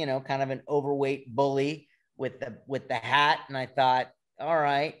like kind of an overweight bully with the hat, and I thought, all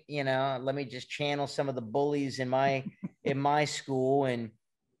right, let me just channel some of the bullies in my school, and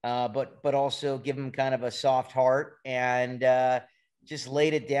but also give them kind of a soft heart, and just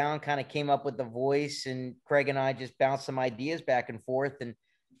laid it down, kind of came up with the voice, and Craig and I just bounced some ideas back and forth. And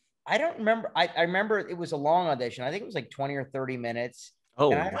I don't remember. I remember it was a long audition. I think it was like 20 or 30 minutes. Oh,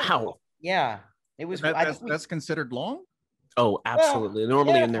 wow. Yeah. It was. That's considered long? Oh, absolutely. Well,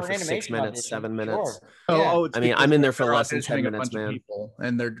 normally in there for 6 minutes, 7 minutes. Sure. Oh, I mean, I'm in there for less than 10 minutes, man. People,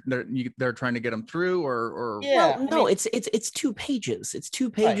 and they're trying to get them through, or yeah. Well, no, it's 2 pages. It's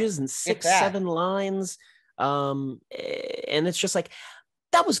 2 pages and 6-7 lines. And it's just like,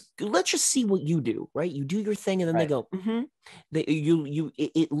 let's just see what you do, right? You do your thing, and then they go,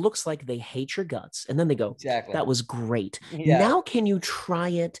 it looks like they hate your guts, and then they go, exactly, that was great. Yeah. Now can you try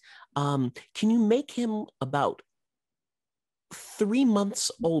it? Can you make him about 3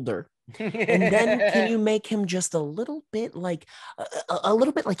 months older, and then can you make him just a little bit like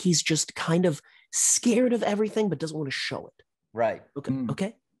he's just kind of scared of everything but doesn't want to show it? Right.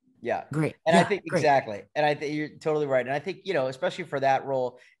 Okay. Yeah. Great. And yeah, I think great. exactly. And I think you're totally right. And I think, especially for that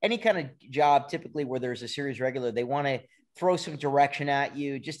role, any kind of job, typically where there's a series regular, they want to throw some direction at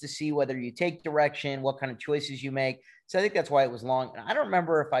you just to see whether you take direction, what kind of choices you make. So I think that's why it was long. And I don't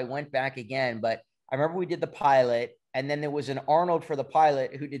remember if I went back again, but I remember we did the pilot, and then there was an Arnold for the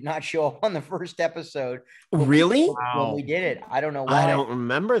pilot who did not show up on the first episode. Really? When we did it. I don't know why. I don't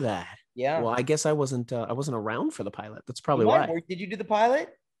remember that. Yeah. Well, I guess I wasn't around for the pilot. That's probably why. Did you do the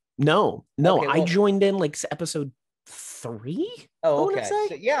pilot? No. Okay, well, I joined in like episode 3. Oh, okay.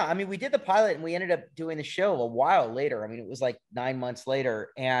 So, yeah, I mean, we did the pilot, and we ended up doing the show a while later. I mean, it was like 9 months later,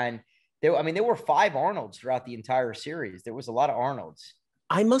 and there were 5 Arnolds throughout the entire series. There was a lot of Arnolds.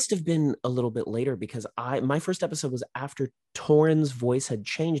 I must have been a little bit later, because my first episode was after Torrin's voice had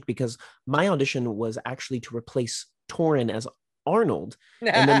changed, because my audition was actually to replace Torrin as Arnold,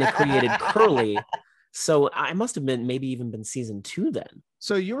 and then they created Curly. So I must have maybe even been season 2 then.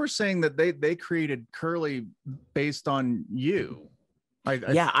 So you were saying that they created Curly based on you.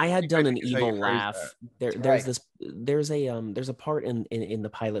 I had done an evil laugh. There's a part in the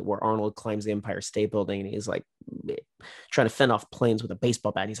pilot where Arnold climbs the Empire State Building, and he's like trying to fend off planes with a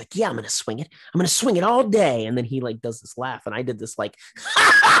baseball bat. He's like, yeah, I'm gonna swing it all day. And then he like does this laugh, and I did this like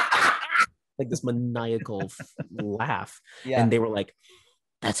like this maniacal laugh. Yeah. And they were like,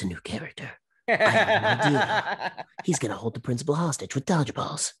 that's a new character. I have an idea. He's gonna hold the principal hostage with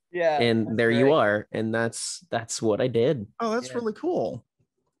dodgeballs. Yeah. And there you are. And that's what I did. Oh, that's really cool.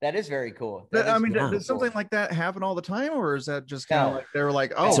 That is very cool. Does something like that happen all the time, or is that just kind of like they were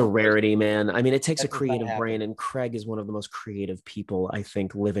like, oh, it's a rarity, man? I mean, it takes a creative brain, and Craig is one of the most creative people I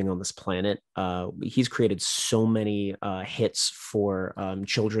think living on this planet. He's created so many hits for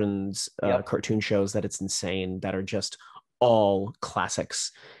children's cartoon shows that it's insane, that are just all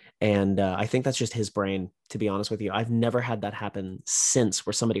classics. And I think that's just his brain, to be honest with you. I've never had that happen since,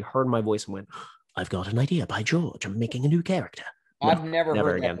 where somebody heard my voice and went, I've got an idea, by George, I'm making a new character. I've never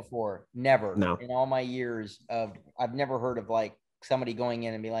heard again. That before. Never. No. In all my years I've never heard of like somebody going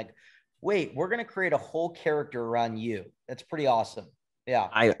in and be like, wait, we're going to create a whole character around you. That's pretty awesome. Yeah.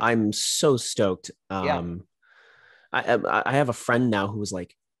 I'm so stoked. I have a friend now who was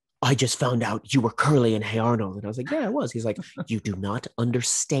like, I just found out you were Curly in Hey Arnold. And I was like, yeah, I was. He's like, you do not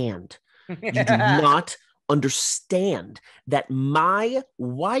understand. You do not understand that my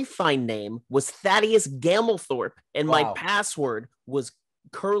Wi-Fi name was Thaddeus Gamblethorpe, and my password was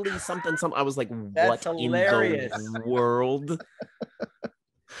Curly something. I was like, what in the world?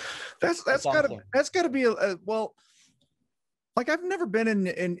 That's gotta be a well. Like, I've never been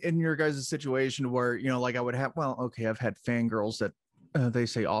in your guys' situation where, like I would have, I've had fangirls that they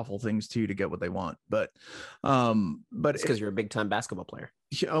say awful things to you to get what they want, but it's because you're a big time basketball player.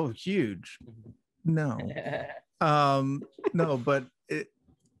 Oh, huge. No, no, but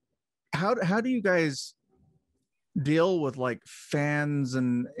how do you guys deal with like fans,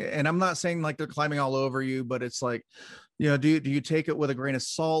 and I'm not saying like they're climbing all over you, but it's like, you know, do you take it with a grain of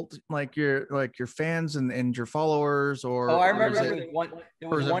salt, like your fans and your followers, or I remember or there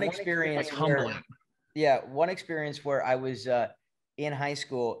was one experience humbling? one experience where I was in high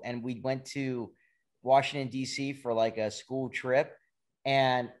school and we went to Washington D.C. for like a school trip,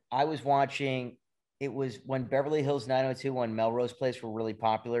 and I was watching. It was when Beverly Hills 90210 and Melrose Place were really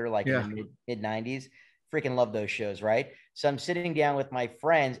popular, like in the mid 90s. Freaking love those shows, right? So I'm sitting down with my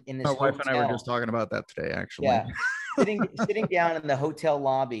friends in this My wife hotel. and I were just talking about that today, actually. Yeah, sitting down in the hotel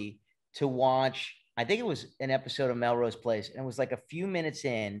lobby to watch. I think it was an episode of Melrose Place, and it was like a few minutes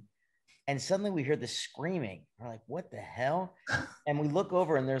in, and suddenly we hear the screaming. We're like, "What the hell?" And we look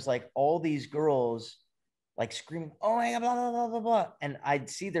over, and there's like all these girls, like screaming, "Oh my god!" Blah blah blah blah blah. And I'd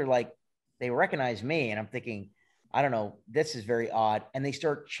see they're like, they recognize me, and I'm thinking, I don't know, this is very odd. And they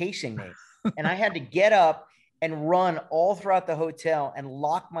start chasing me, and I had to get up and run all throughout the hotel and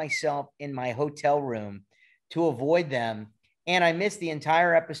lock myself in my hotel room to avoid them. And I missed the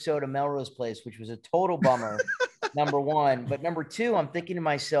entire episode of Melrose Place, which was a total bummer. Number one. But number two, I'm thinking to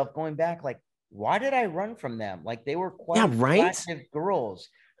myself, going back, like, why did I run from them? Like, they were quite attractive girls.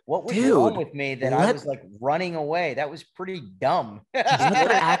 What was wrong with me that I was like running away? That was pretty dumb.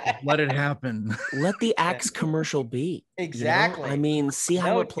 Let it happen. Let the Axe commercial be. Exactly. You know? I mean, see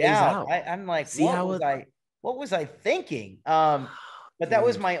how it plays out. I'm like, what was I thinking? But that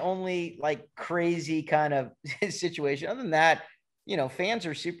was my only like crazy kind of situation. Other than that, you know, fans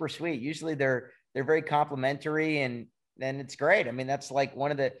are super sweet. Usually they're very complimentary, and it's great. I mean, that's like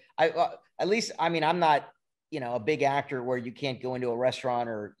one of the, at least, I mean, I'm not, you know, a big actor where you can't go into a restaurant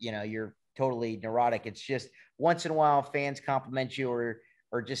or, you know, you're totally neurotic. It's just once in a while fans compliment you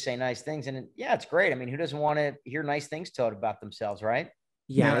or just say nice things. And yeah, it's great. I mean, who doesn't want to hear nice things told about themselves, right?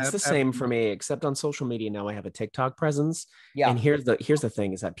 Yeah, it's the same for me, except on social media now I have a TikTok presence. Yeah. And here's the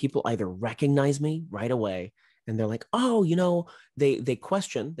thing is that people either recognize me right away and they're like, oh, you know, they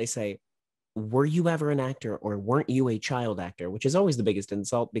question, they say, were you ever an actor or weren't you a child actor? Which is always the biggest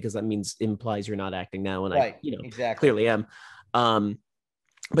insult because that implies you're not acting now. And I, you know, clearly am.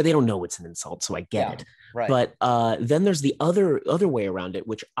 But they don't know it's an insult, so I get it. Right. But then there's the other way around it,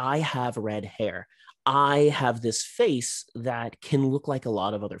 which I have red hair. I have this face that can look like a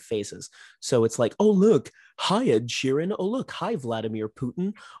lot of other faces. So it's like, oh, look, hi, Ed Sheeran. Oh, look, hi, Vladimir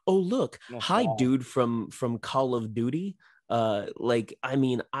Putin. Oh, look, hi, dude from Call of Duty. Like, I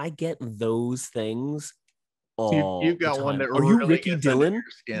mean, I get those things. You got one that are you Ricky Dillon?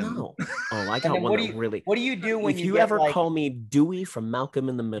 No. Oh, I got one that really. What do you do when if you ever call me Dewey from Malcolm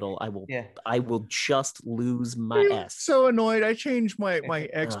in the Middle? I will just lose my S. So annoyed. I changed my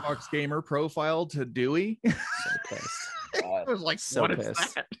Xbox gamer profile to Dewey. So pissed. I was like, so what pissed.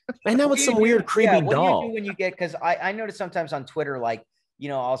 Is that? And now it's some weird creepy doll. What do you do when you get? Because I notice sometimes on Twitter, like, you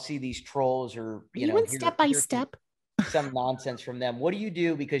know, I'll see these trolls or you went step by step. Some nonsense from them. What do you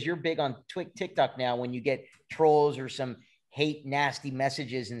do? Because you're big on TikTok now. When you get trolls or some hate, nasty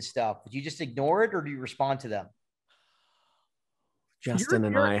messages and stuff, do you just ignore it or do you respond to them? Justin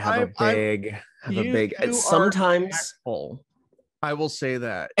and I have a big. Sometimes I will say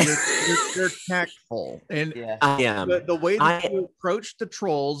that you're tactful, and I am. The way that you approach the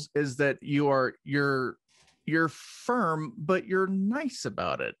trolls is that you're firm, but you're nice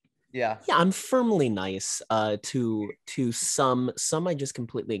about it. Yeah, I'm firmly nice to some I just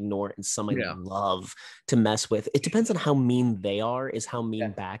completely ignore, and some I love to mess with. It depends on how mean they are is how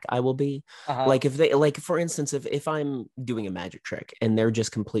mean back I will be. Like if they, like for instance, if I'm doing a magic trick and they're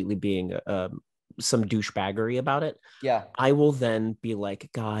just completely being some douchebaggery about it, I will then be like,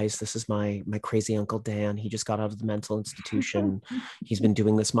 guys, this is my crazy Uncle Dan. He just got out of the mental institution. He's been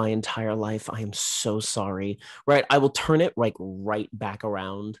doing this my entire life. I am so sorry. Right? I will turn it like right back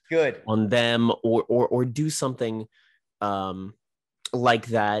around on them or do something like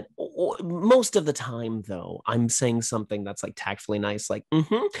that. Most of the time though, I'm saying something that's like tactfully nice, like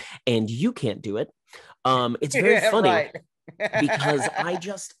and you can't do it. It's very funny. Right. Because I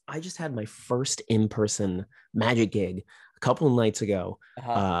just had my first in-person magic gig a couple of nights ago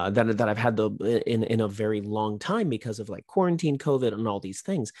that I've had in a very long time because of like quarantine, COVID, and all these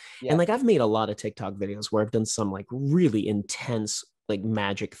things. And like I've made a lot of TikTok videos where I've done some like really intense like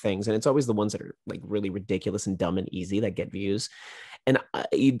magic things, and it's always the ones that are like really ridiculous and dumb and easy that get views. And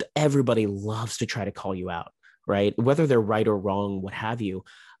everybody loves to try to call you out, right? Whether they're right or wrong, what have you.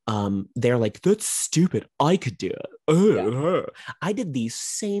 they're like, that's stupid. I could do it. I did these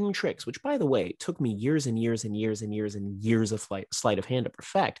same tricks, which, by the way, took me years and years and years and years and years of sleight of hand to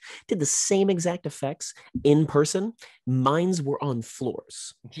perfect. Did the same exact effects in person. Mine's were on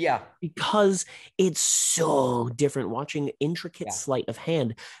floors. Yeah. Because it's so different watching intricate sleight of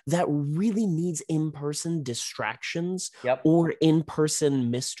hand that really needs in-person distractions or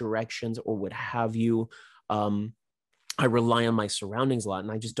in-person misdirections or what have you. I rely on my surroundings a lot,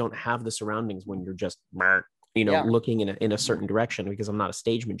 and I just don't have the surroundings when you're just, looking in a certain direction, because I'm not a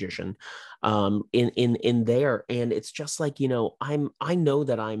stage magician in there. And it's just like, I know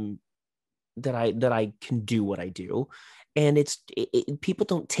that I can do what I do. And people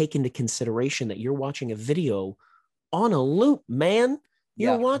don't take into consideration that you're watching a video on a loop, man.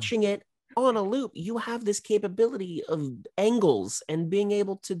 You're watching it on a loop. You have this capability of angles and being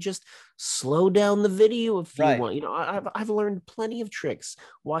able to just slow down the video if you want. I've learned plenty of tricks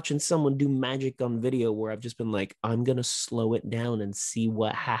watching someone do magic on video where I've just been like, I'm gonna slow it down and see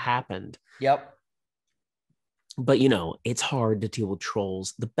what happened. But it's hard to deal with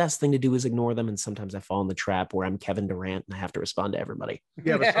trolls. The best thing to do is ignore them, and sometimes I fall in the trap where I'm Kevin Durant and I have to respond to everybody.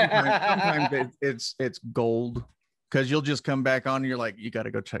 Yeah, but sometimes it's gold. Because you'll just come back on and you're like, you got to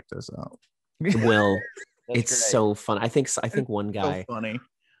go check this out. Well, it's great. So fun. I think one guy, so funny.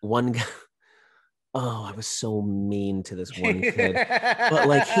 One guy. Oh, I was so mean to this one kid, but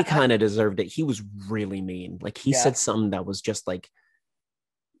like he kind of deserved it. He was really mean. Like he said something that was just like,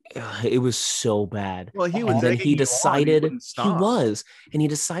 it was so bad. Well, and then he decided he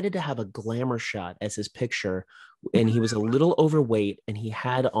decided to have a glamour shot as his picture. And he was a little overweight, and he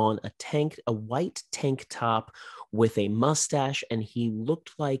had on a white tank top with a mustache, and he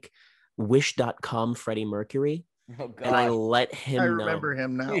looked like Wish.com Freddie Mercury. Oh, God. And I let him know. I remember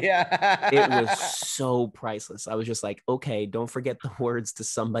him now. Yeah. It was so priceless. I was just like, okay, don't forget the words to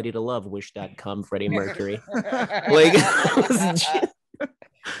Somebody to Love, Wish.com Freddie Mercury. Like,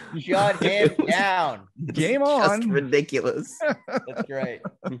 shut him down. Game on. Just ridiculous. That's great.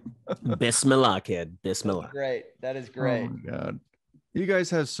 Bismillah, kid. Bismillah. That's great. That is great. Oh my God. You guys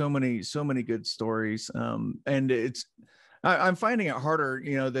have so many good stories. And I'm finding it harder,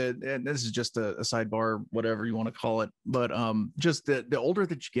 and this is just a sidebar, whatever you want to call it. But just the older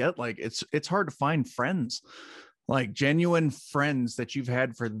that you get, like it's hard to find friends, like genuine friends that you've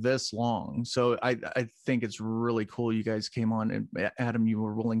had for this long. So I think it's really cool you guys came on, and Adam, you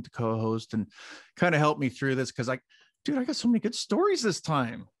were willing to co-host and kind of help me through this, because dude, I got so many good stories this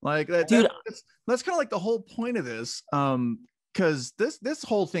time. Like that, dude, that's kind of like the whole point of this. Because this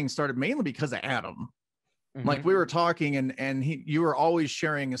whole thing started mainly because of Adam. Mm-hmm. Like we were talking, and you were always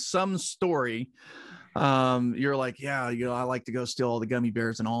sharing some story. You're like, I like to go steal all the gummy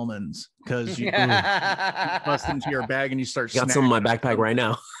bears and almonds, because you bust into your bag and you start. Got some in my backpack right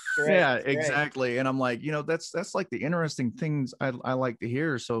now. Great, yeah, great. exactly. And I'm like, that's like the interesting things I like to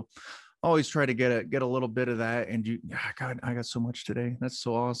hear. So always try to get a little bit of that. And God, I got so much today. That's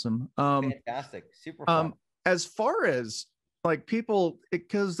so awesome. Fantastic, super fun. As far as like people,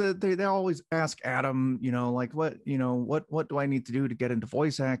 because they always ask Adam, like what do I need to do to get into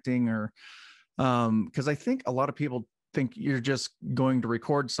voice acting, or because I think a lot of people think you're just going to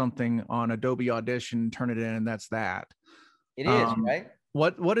record something on Adobe Audition, turn it in, and that's that. It is, right?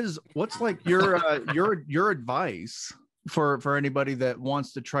 What's like your advice for anybody that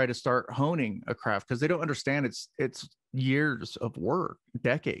wants to try to start honing a craft, because they don't understand it's years of work,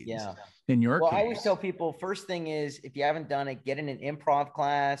 decades. Yeah. In your case. I always tell people, first thing is, if you haven't done it, get in an improv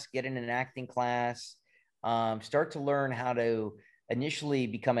class, get in an acting class, start to learn how to initially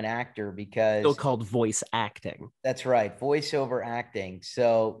become an actor, because still called voice acting. That's right. Voiceover acting.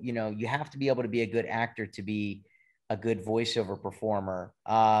 So, you have to be able to be a good actor to be a good voiceover performer.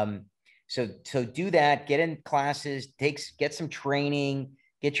 So do that, get in classes, get some training,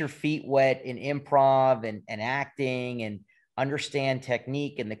 get your feet wet in improv and acting, and understand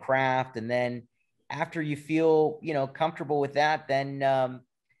technique and the craft. And then after you feel, comfortable with that, then,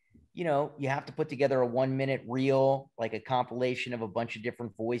 you have to put together a 1-minute reel, like a compilation of a bunch of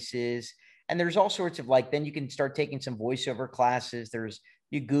different voices. And there's all sorts of then you can start taking some voiceover classes.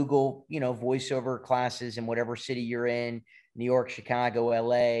 You Google, voiceover classes in whatever city you're in, New York, Chicago,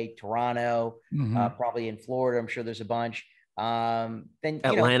 LA, Toronto, probably in Florida. I'm sure there's a bunch. Then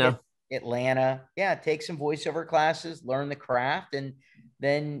Atlanta. Atlanta. Yeah. Take some voiceover classes, learn the craft, and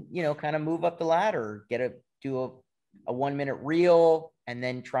then, kind of move up the ladder, do a 1-minute reel, and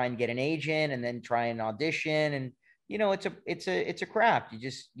then try and get an agent, and then try and audition. And, it's a craft.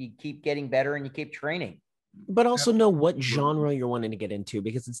 You keep getting better, and you keep training. but also know what genre you're wanting to get into,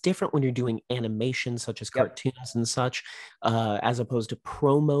 because it's different when you're doing animation such as cartoons and such, as opposed to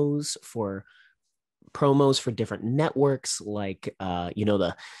promos for different networks, like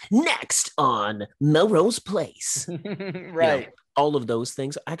the next on Melrose Place, right? All of those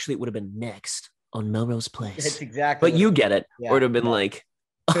things. Actually, it would have been next on Melrose Place. That's exactly. But you get it. Or it would have been like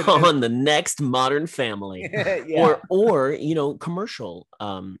on the next Modern Family, or commercial.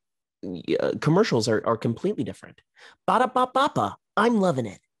 Commercials are completely different. Ba-da-ba-ba-ba. I'm loving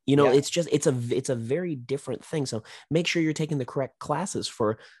it. It's a very different thing. So make sure you're taking the correct classes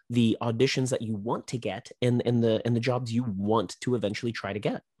for the auditions that you want to get and the jobs you want to eventually try to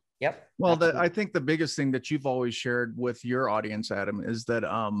get. Yep. Well, I think the biggest thing that you've always shared with your audience, Adam, is that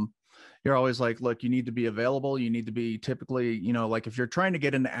you're always like, look, you need to be available. You need to be typically, like if you're trying to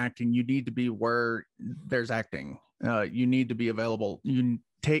get into acting, you need to be where there's acting. You need to be available. You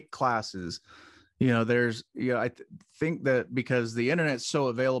take classes. I think that because the internet's so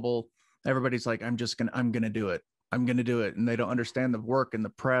available, everybody's like, I'm going to do it. I'm going to do it. And they don't understand the work and the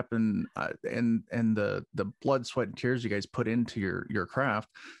prep and the blood, sweat, and tears you guys put into your craft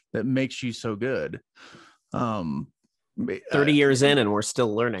that makes you so good. 30 years in and we're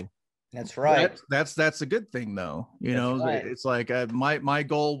still learning. That's right. That's a good thing though. Right. It's like my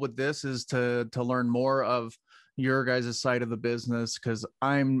goal with this is to learn more of your guys' side of the business, because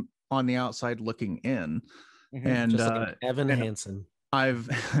I'm on the outside looking in. Mm-hmm. And just like Evan Hansen. I've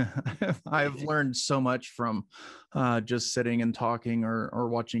learned so much from just sitting and talking or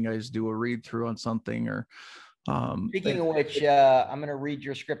watching guys do a read through on something. Or speaking of which, I'm going to read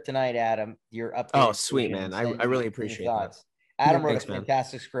your script tonight, Adam. Your update. Oh, sweet, man. I really appreciate that. Adam wrote a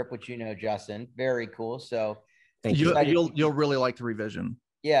fantastic script, which Justin. Very cool. So you'll really like the revision.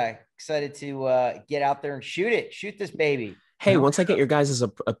 Yeah, excited to get out there and shoot it. Shoot this baby. Hey, once I get your guys'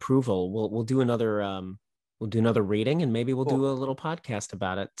 approval, we'll do another reading, and maybe we'll do a little podcast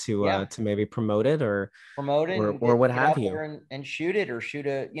about it to maybe promote it or what have you, and shoot it, or shoot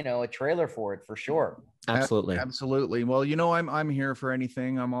a trailer for it for sure. Absolutely. Well, I'm here for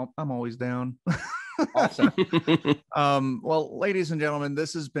anything. I'm always down. Awesome. Well, ladies and gentlemen,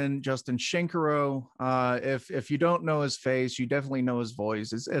 this has been Justin Shenkarow. If you don't know his face, you definitely know his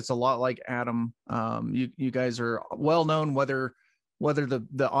voice. It's a lot like Adam. You guys are well known, whether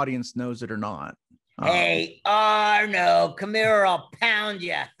the audience knows it or not. Hey, Arnold, come here, I'll pound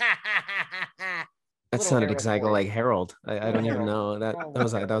you. That sounded exactly like Harold. I don't even know that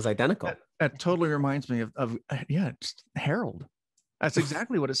was identical. That totally reminds me of just Harold. That's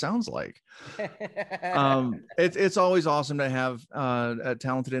exactly what it sounds like. It's always awesome to have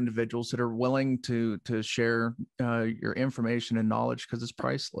talented individuals that are willing to share your information and knowledge, because it's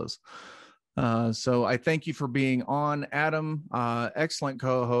priceless. So I thank you for being on, Adam. Excellent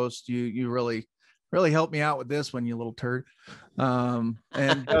co-host. You really helped me out with this one, you little turd. And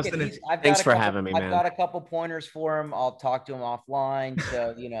Justin, thanks for having me, man. I've got a couple pointers for him. I'll talk to him offline.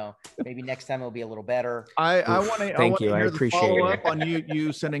 So, maybe next time it'll be a little better. I want to thank you. I appreciate it. On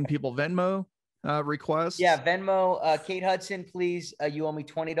you sending people Venmo requests. Yeah, Venmo. Kate Hudson, please. You owe me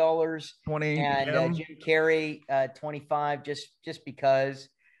 $20. 20. And Jim Carrey, 25, just because.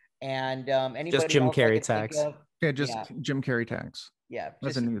 And anybody just Jim Carrey tax. Jim Carrey tax. Yeah,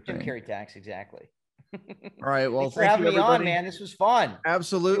 that's a new Jim thing. Carrey tax, exactly. All right. Well, thanks for having me on, man. This was fun.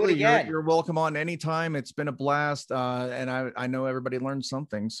 Absolutely. You're welcome on anytime. It's been a blast. And I know everybody learned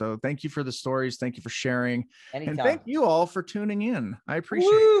something. So thank you for the stories. Thank you for sharing. Anytime. And thank you all for tuning in. I appreciate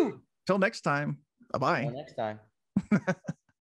it. Till next time. Bye-bye. Till next time.